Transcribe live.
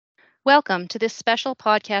Welcome to this special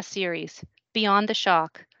podcast series, Beyond the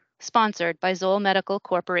Shock, sponsored by ZOLL Medical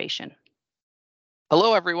Corporation.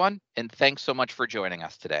 Hello, everyone, and thanks so much for joining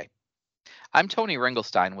us today. I'm Tony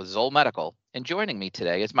Ringelstein with ZOLL Medical, and joining me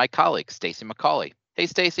today is my colleague, Stacie McCauley. Hey,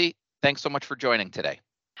 Stacie, thanks so much for joining today.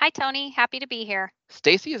 Hi, Tony. Happy to be here.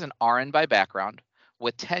 Stacie is an RN by background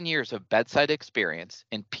with 10 years of bedside experience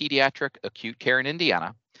in pediatric acute care in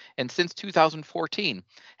Indiana, and since 2014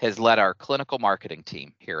 has led our clinical marketing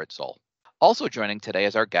team here at ZOLL. Also joining today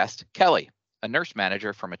is our guest, Kelly, a nurse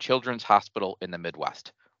manager from a children's hospital in the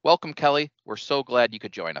Midwest. Welcome, Kelly. We're so glad you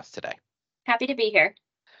could join us today. Happy to be here.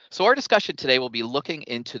 So our discussion today will be looking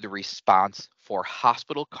into the response for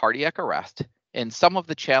hospital cardiac arrest and some of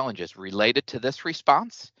the challenges related to this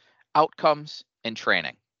response, outcomes, and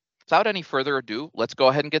training. Without any further ado, let's go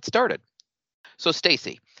ahead and get started. So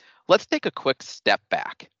Stacie, let's take a quick step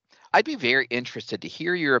back. I'd be very interested to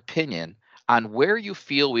hear your opinion on where you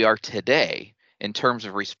feel we are today in terms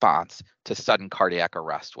of response to sudden cardiac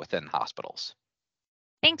arrest within hospitals.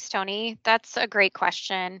 Thanks, Tony. That's a great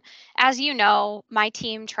question. As you know, my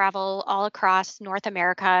team travel all across North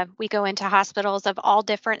America. We go into hospitals of all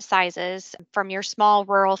different sizes, from your small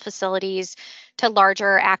rural facilities to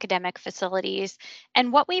larger academic facilities.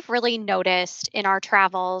 And what we've really noticed in our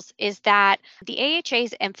travels is that the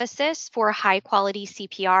AHA's emphasis for high quality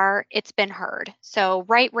CPR, it's been heard. So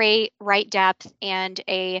right rate, right depth, and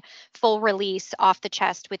a full release off the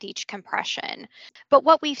chest with each compression. But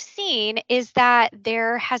what we've seen is that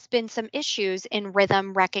there has been some issues in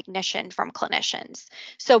rhythm recognition from clinicians.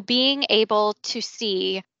 So being able to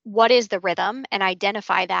see what is the rhythm and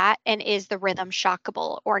identify that, and is the rhythm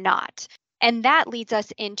shockable or not? And that leads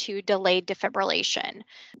us into delayed defibrillation.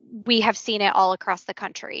 We have seen it all across the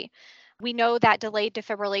country. We know that delayed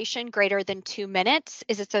defibrillation greater than 2 minutes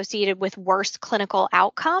is associated with worse clinical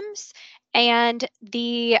outcomes. And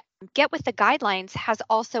the Get With the Guidelines has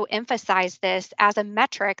also emphasized this as a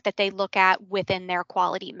metric that they look at within their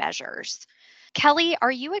quality measures. Kelly,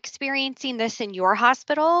 are you experiencing this in your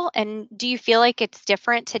hospital? And do you feel like it's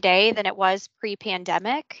different today than it was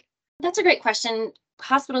pre-pandemic? That's a great question.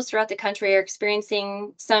 Hospitals throughout the country are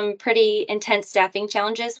experiencing some pretty intense staffing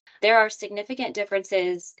challenges. There are significant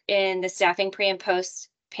differences in the staffing pre and post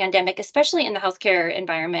pandemic, especially in the healthcare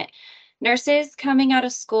environment. Nurses coming out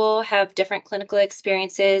of school have different clinical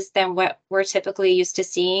experiences than what we're typically used to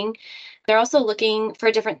seeing. They're also looking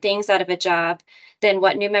for different things out of a job than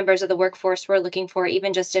what new members of the workforce were looking for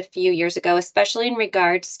even just a few years ago, especially in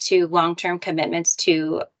regards to long-term commitments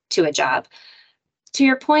to a job. To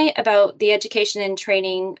your point about the education and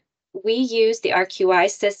training, we use the RQI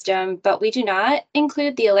system, but we do not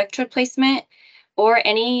include the electrode placement or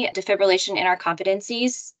any defibrillation in our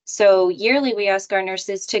competencies. So yearly, we ask our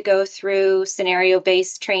nurses to go through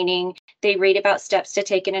scenario-based training. They read about steps to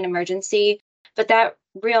take in an emergency, but that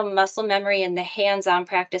real muscle memory and the hands-on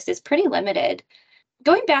practice is pretty limited.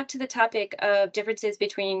 Going back to the topic of differences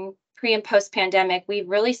between pre and post-pandemic, we've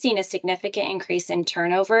really seen a significant increase in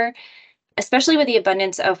turnover, especially with the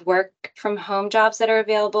abundance of work from home jobs that are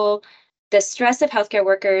available. The stress of healthcare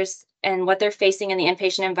workers and what they're facing in the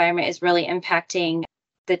inpatient environment is really impacting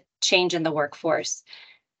the change in the workforce.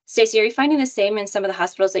 Stacie, are you finding the same in some of the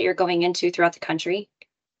hospitals that you're going into throughout the country?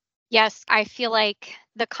 Yes, I feel like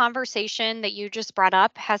the conversation that you just brought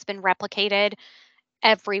up has been replicated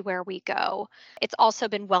everywhere we go. It's also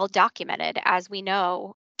been well documented, as we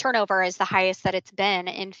know. Turnover is the highest that it's been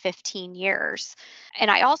in 15 years. And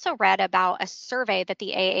I also read about a survey that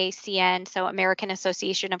the AACN, so American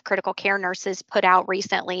Association of Critical Care Nurses, put out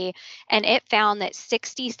recently, and it found that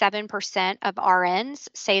 67% of RNs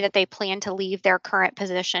say that they plan to leave their current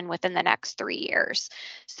position within the next 3 years.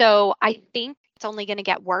 So I think it's only going to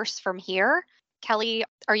get worse from here. Kelly,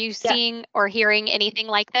 are you seeing or hearing anything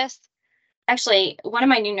like this? Actually, one of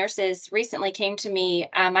my new nurses recently came to me.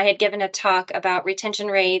 I had given a talk about retention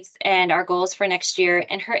rates and our goals for next year,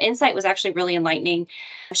 and her insight was actually really enlightening.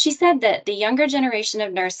 She said that the younger generation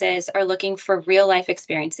of nurses are looking for real life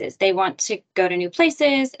experiences. They want to go to new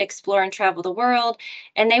places, explore and travel the world,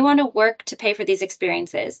 and they want to work to pay for these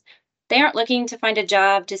experiences. They aren't looking to find a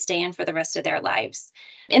job to stay in for the rest of their lives.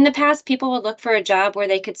 In the past, people would look for a job where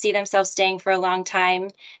they could see themselves staying for a long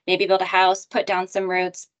time, maybe build a house, put down some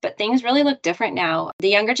roots, but things really look different now. The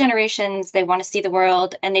younger generations, they want to see the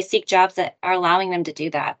world and they seek jobs that are allowing them to do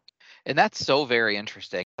that. And that's so very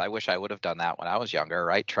interesting. I wish I would have done that when I was younger,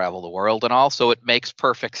 right? Travel the world and all. So it makes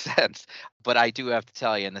perfect sense. But I do have to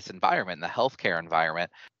tell you, in this environment, in the healthcare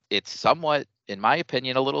environment, it's somewhat, in my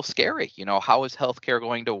opinion, a little scary. How is healthcare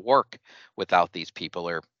going to work without these people,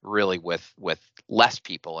 or really with less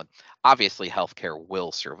people? And obviously healthcare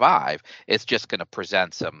will survive. It's just going to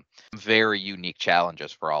present some very unique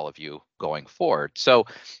challenges for all of you going forward. So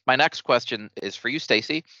my next question is for you,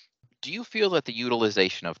 Stacie. Do you feel that the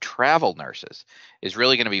utilization of travel nurses is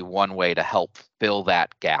really going to be one way to help fill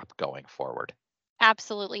that gap going forward?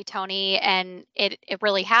 Absolutely, Tony. And it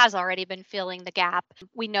really has already been filling the gap.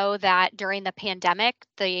 We know that during the pandemic,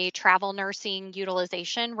 the travel nursing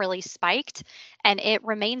utilization really spiked and it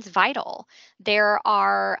remains vital. There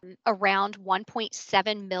are around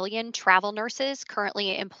 1.7 million travel nurses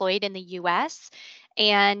currently employed in the US.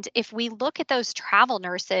 And if we look at those travel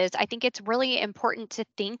nurses, I think it's really important to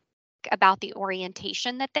think about the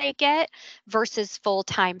orientation that they get versus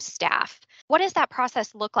full-time staff. What does that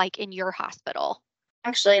process look like in your hospital?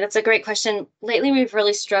 Actually, that's a great question. Lately, we've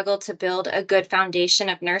really struggled to build a good foundation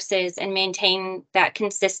of nurses and maintain that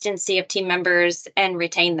consistency of team members and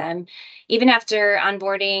retain them. Even after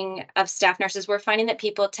onboarding of staff nurses, we're finding that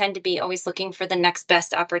people tend to be always looking for the next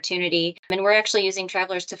best opportunity. And we're actually using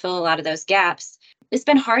travelers to fill a lot of those gaps. It's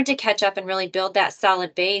been hard to catch up and really build that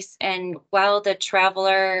solid base. And while the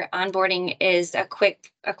traveler onboarding is a quick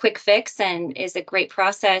fix and is a great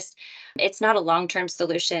process, it's not a long-term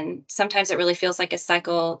solution. Sometimes it really feels like a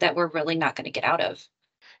cycle that we're really not going to get out of.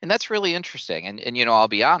 And that's really interesting. And I'll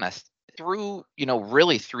be honest,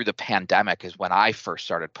 really through the pandemic is when I first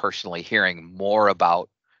started personally hearing more about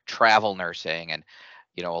travel nursing, and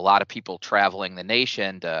a lot of people traveling the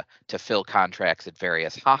nation to fill contracts at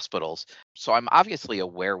various hospitals. So I'm obviously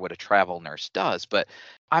aware what a travel nurse does, but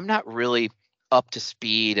I'm not really up to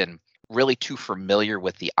speed and really too familiar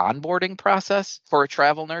with the onboarding process for a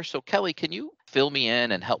travel nurse. So Kelly, can you fill me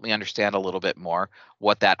in and help me understand a little bit more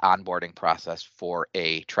what that onboarding process for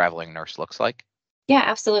a traveling nurse looks like? Yeah,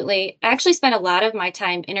 absolutely. I actually spent a lot of my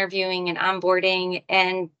time interviewing and onboarding,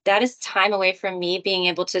 and that is time away from me being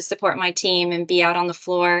able to support my team and be out on the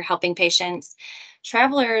floor helping patients.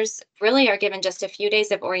 Travelers really are given just a few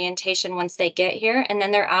days of orientation once they get here, and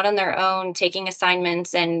then they're out on their own taking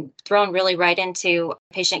assignments and thrown really right into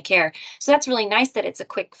patient care. So that's really nice that it's a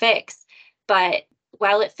quick fix. But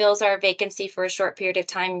while it fills our vacancy for a short period of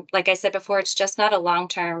time, like I said before, it's just not a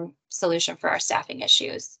long-term solution for our staffing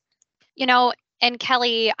issues. You know, and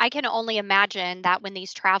Kelly, I can only imagine that when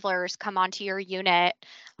these travelers come onto your unit,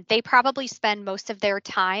 they probably spend most of their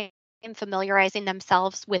time in familiarizing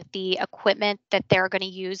themselves with the equipment that they're going to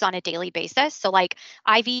use on a daily basis. So, like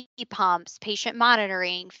IV pumps, patient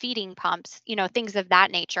monitoring, feeding pumps, things of that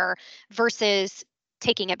nature, versus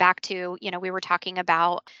taking it back to, we were talking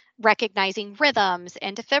about recognizing rhythms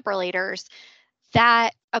and defibrillators.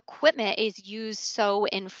 That equipment is used so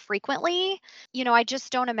infrequently. I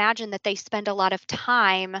just don't imagine that they spend a lot of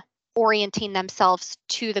time orienting themselves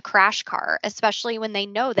to the crash car, especially when they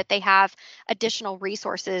know that they have additional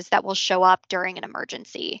resources that will show up during an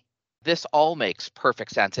emergency. This all makes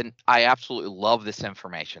perfect sense. And I absolutely love this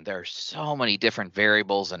information. There are so many different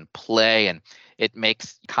variables in play, and it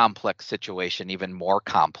makes complex situation even more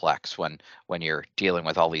complex when you're dealing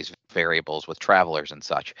with all these variables with travelers and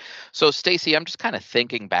such. So Stacie, I'm just kind of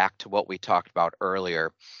thinking back to what we talked about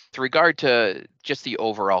earlier with regard to just the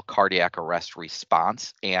overall cardiac arrest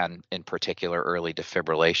response, and in particular early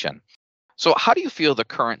defibrillation. So how do you feel the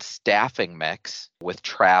current staffing mix with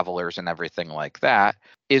travelers and everything like that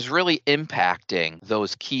is really impacting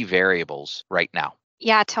those key variables right now?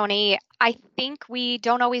 Yeah, Tony, I think we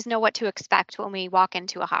don't always know what to expect when we walk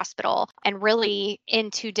into a hospital and really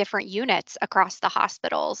into different units across the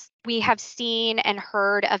hospitals. We have seen and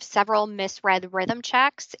heard of several misread rhythm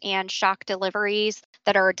checks and shock deliveries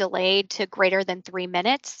that are delayed to greater than 3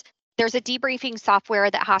 minutes. There's a debriefing software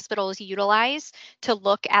that hospitals utilize to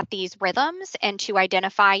look at these rhythms and to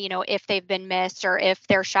identify, if they've been missed or if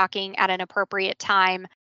they're shocking at an appropriate time.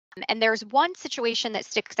 And there's one situation that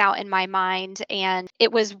sticks out in my mind, and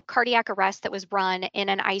it was cardiac arrest that was run in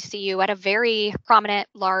an ICU at a very prominent,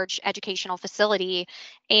 large educational facility.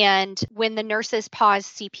 And when the nurses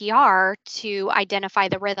paused CPR to identify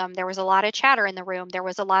the rhythm, there was a lot of chatter in the room. There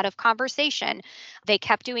was a lot of conversation. They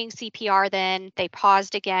kept doing CPR, then they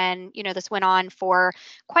paused again. This went on for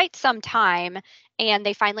quite some time. And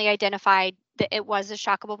they finally identified that it was a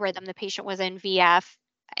shockable rhythm. The patient was in VF,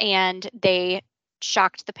 and they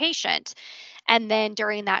shocked the patient. And then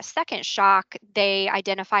during that second shock, they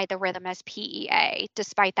identified the rhythm as PEA,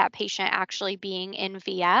 despite that patient actually being in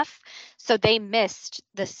VF. So they missed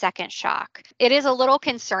the second shock. It is a little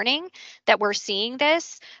concerning that we're seeing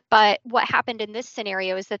this, but what happened in this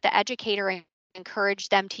scenario is that the educator encourage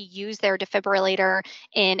them to use their defibrillator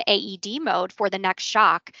in AED mode for the next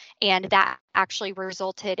shock. And that actually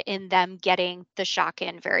resulted in them getting the shock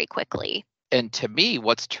in very quickly. And to me,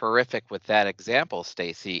 what's terrific with that example,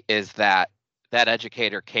 Stacie, is that that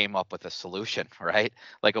educator came up with a solution, right?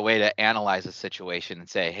 Like a way to analyze a situation and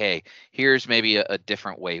say, hey, here's maybe a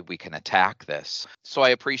different way we can attack this. So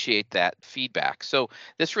I appreciate that feedback. So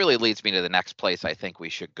this really leads me to the next place I think we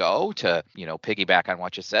should go to, piggyback on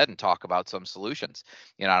what you said and talk about some solutions.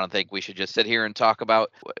 I don't think we should just sit here and talk about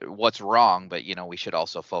what's wrong, but, we should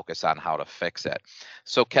also focus on how to fix it.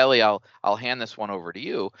 So Kelly, I'll hand this one over to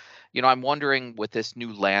you. I'm wondering, with this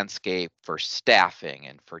new landscape for staffing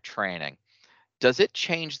and for training, does it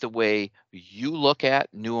change the way you look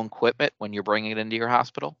at new equipment when you're bringing it into your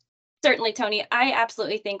hospital? Certainly, Tony. I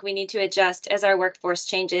absolutely think we need to adjust as our workforce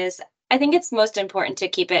changes. I think it's most important to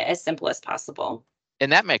keep it as simple as possible.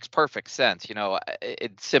 And that makes perfect sense.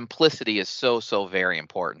 Simplicity is so very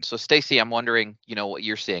important. So Stacie, I'm wondering, what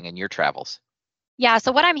you're seeing in your travels. Yeah,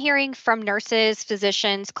 so what I'm hearing from nurses,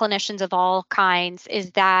 physicians, clinicians of all kinds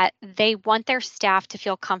is that they want their staff to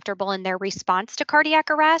feel comfortable in their response to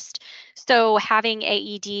cardiac arrest. So having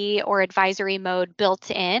AED or advisory mode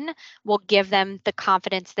built in will give them the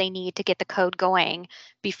confidence they need to get the code going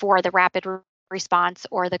before the rapid response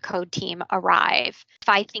or the code team arrive. If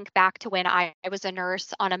I think back to when I was a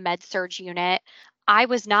nurse on a med-surg unit, I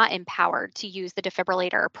was not empowered to use the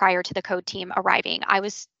defibrillator prior to the code team arriving. I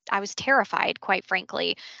was terrified, quite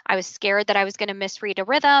frankly. I was scared that I was going to misread a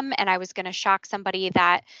rhythm and I was going to shock somebody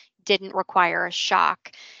that didn't require a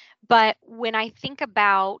shock. But when I think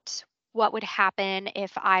about what would happen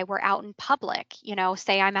if I were out in public,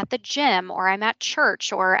 say I'm at the gym or I'm at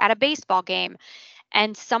church or at a baseball game,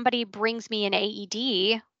 and somebody brings me an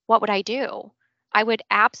AED, what would I do? I would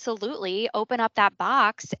absolutely open up that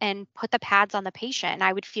box and put the pads on the patient.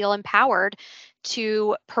 I would feel empowered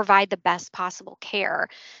to provide the best possible care.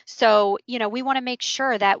 So, we want to make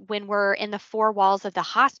sure that when we're in the four walls of the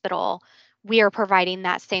hospital, we are providing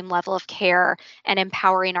that same level of care and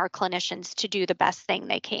empowering our clinicians to do the best thing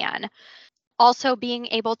they can. Also, being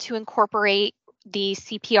able to incorporate the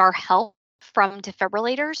CPR help from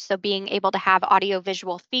defibrillators. So being able to have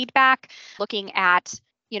audio-visual feedback, looking at,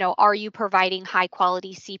 are you providing high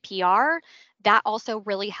quality CPR? That also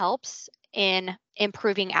really helps in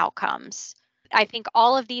improving outcomes. I think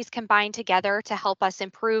all of these combine together to help us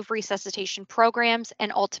improve resuscitation programs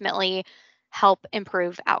and ultimately help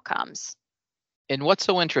improve outcomes. And what's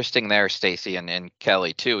so interesting there, Stacie and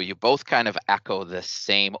Kelly, too, you both kind of echo the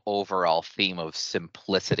same overall theme of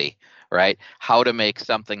simplicity, right? How to make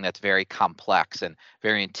something that's very complex and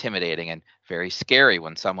very intimidating and very scary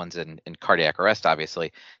when someone's in cardiac arrest,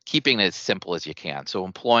 obviously, keeping it as simple as you can. So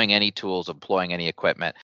employing any tools, employing any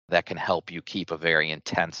equipment that can help you keep a very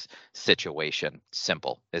intense situation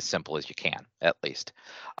simple as you can, at least.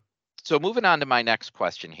 So moving on to my next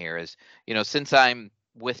question here is, since I'm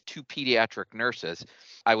with two pediatric nurses,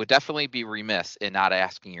 I would definitely be remiss in not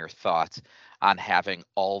asking your thoughts on having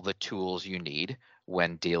all the tools you need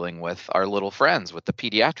when dealing with our little friends, with the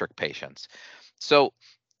pediatric patients. So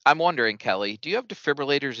I'm wondering, Kelly, do you have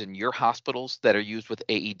defibrillators in your hospitals that are used with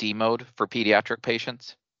AED mode for pediatric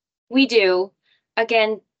patients? We do.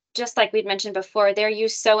 Again, just like we'd mentioned before, they're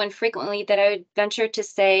used so infrequently that I would venture to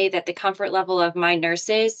say that the comfort level of my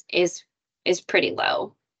nurses is pretty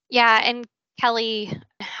low. Yeah, and Kelly,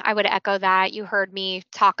 I would echo that. You heard me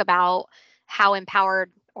talk about how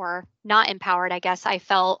empowered or not empowered, I guess, I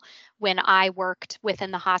felt when I worked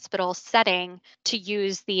within the hospital setting to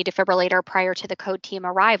use the defibrillator prior to the code team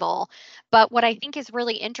arrival. But what I think is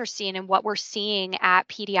really interesting and what we're seeing at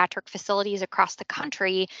pediatric facilities across the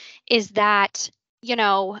country is that,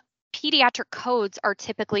 pediatric codes are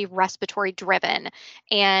typically respiratory driven,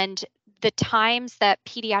 and the times that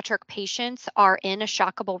pediatric patients are in a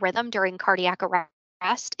shockable rhythm during cardiac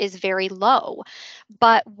arrest is very low.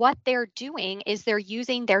 But what they're doing is they're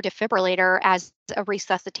using their defibrillator as a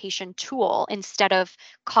resuscitation tool instead of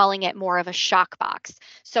calling it more of a shock box.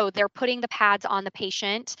 So they're putting the pads on the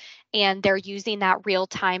patient and they're using that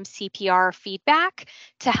real-time CPR feedback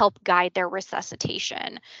to help guide their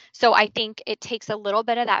resuscitation. So I think it takes a little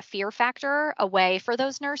bit of that fear factor away for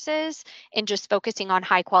those nurses and just focusing on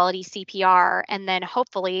high quality CPR. And then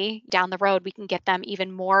hopefully down the road, we can get them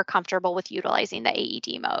even more comfortable with utilizing the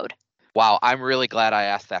AED mode. Wow, I'm really glad I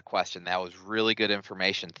asked that question. That was really good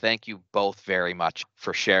information. Thank you both very much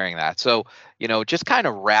for sharing that. So, just kind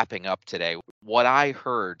of wrapping up today, what I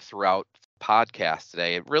heard throughout the podcast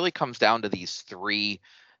today, it really comes down to these three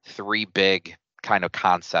big kind of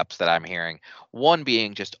concepts that I'm hearing. One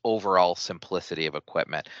being just overall simplicity of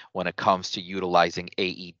equipment when it comes to utilizing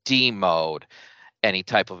AED mode, any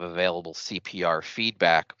type of available CPR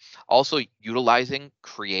feedback. Also utilizing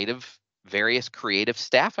various creative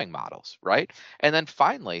staffing models, right? And then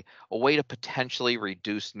finally, a way to potentially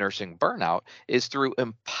reduce nursing burnout is through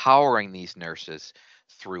empowering these nurses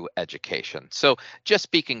through education. So just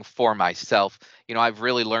speaking for myself, I've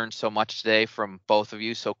really learned so much today from both of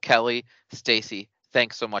you. So Kelly, Stacie,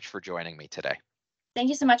 thanks so much for joining me today. Thank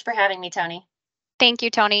you so much for having me, Tony. Thank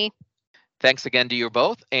you, Tony. Thanks again to you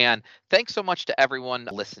both, and thanks so much to everyone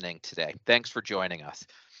listening today. Thanks for joining us.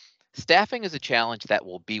 Staffing is a challenge that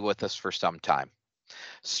will be with us for some time.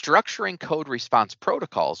 Structuring code response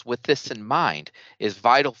protocols with this in mind is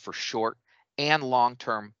vital for short and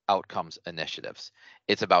long-term outcomes initiatives.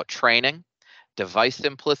 It's about training, device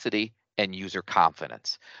simplicity, and user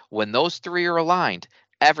confidence. When those three are aligned,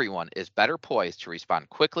 everyone is better poised to respond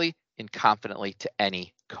quickly and confidently to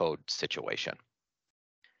any code situation.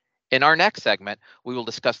 In our next segment, we will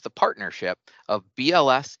discuss the partnership of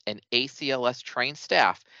BLS and ACLS trained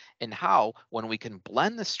staff and how, when we can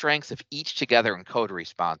blend the strengths of each together in code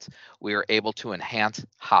response, we are able to enhance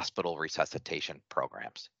hospital resuscitation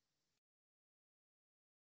programs.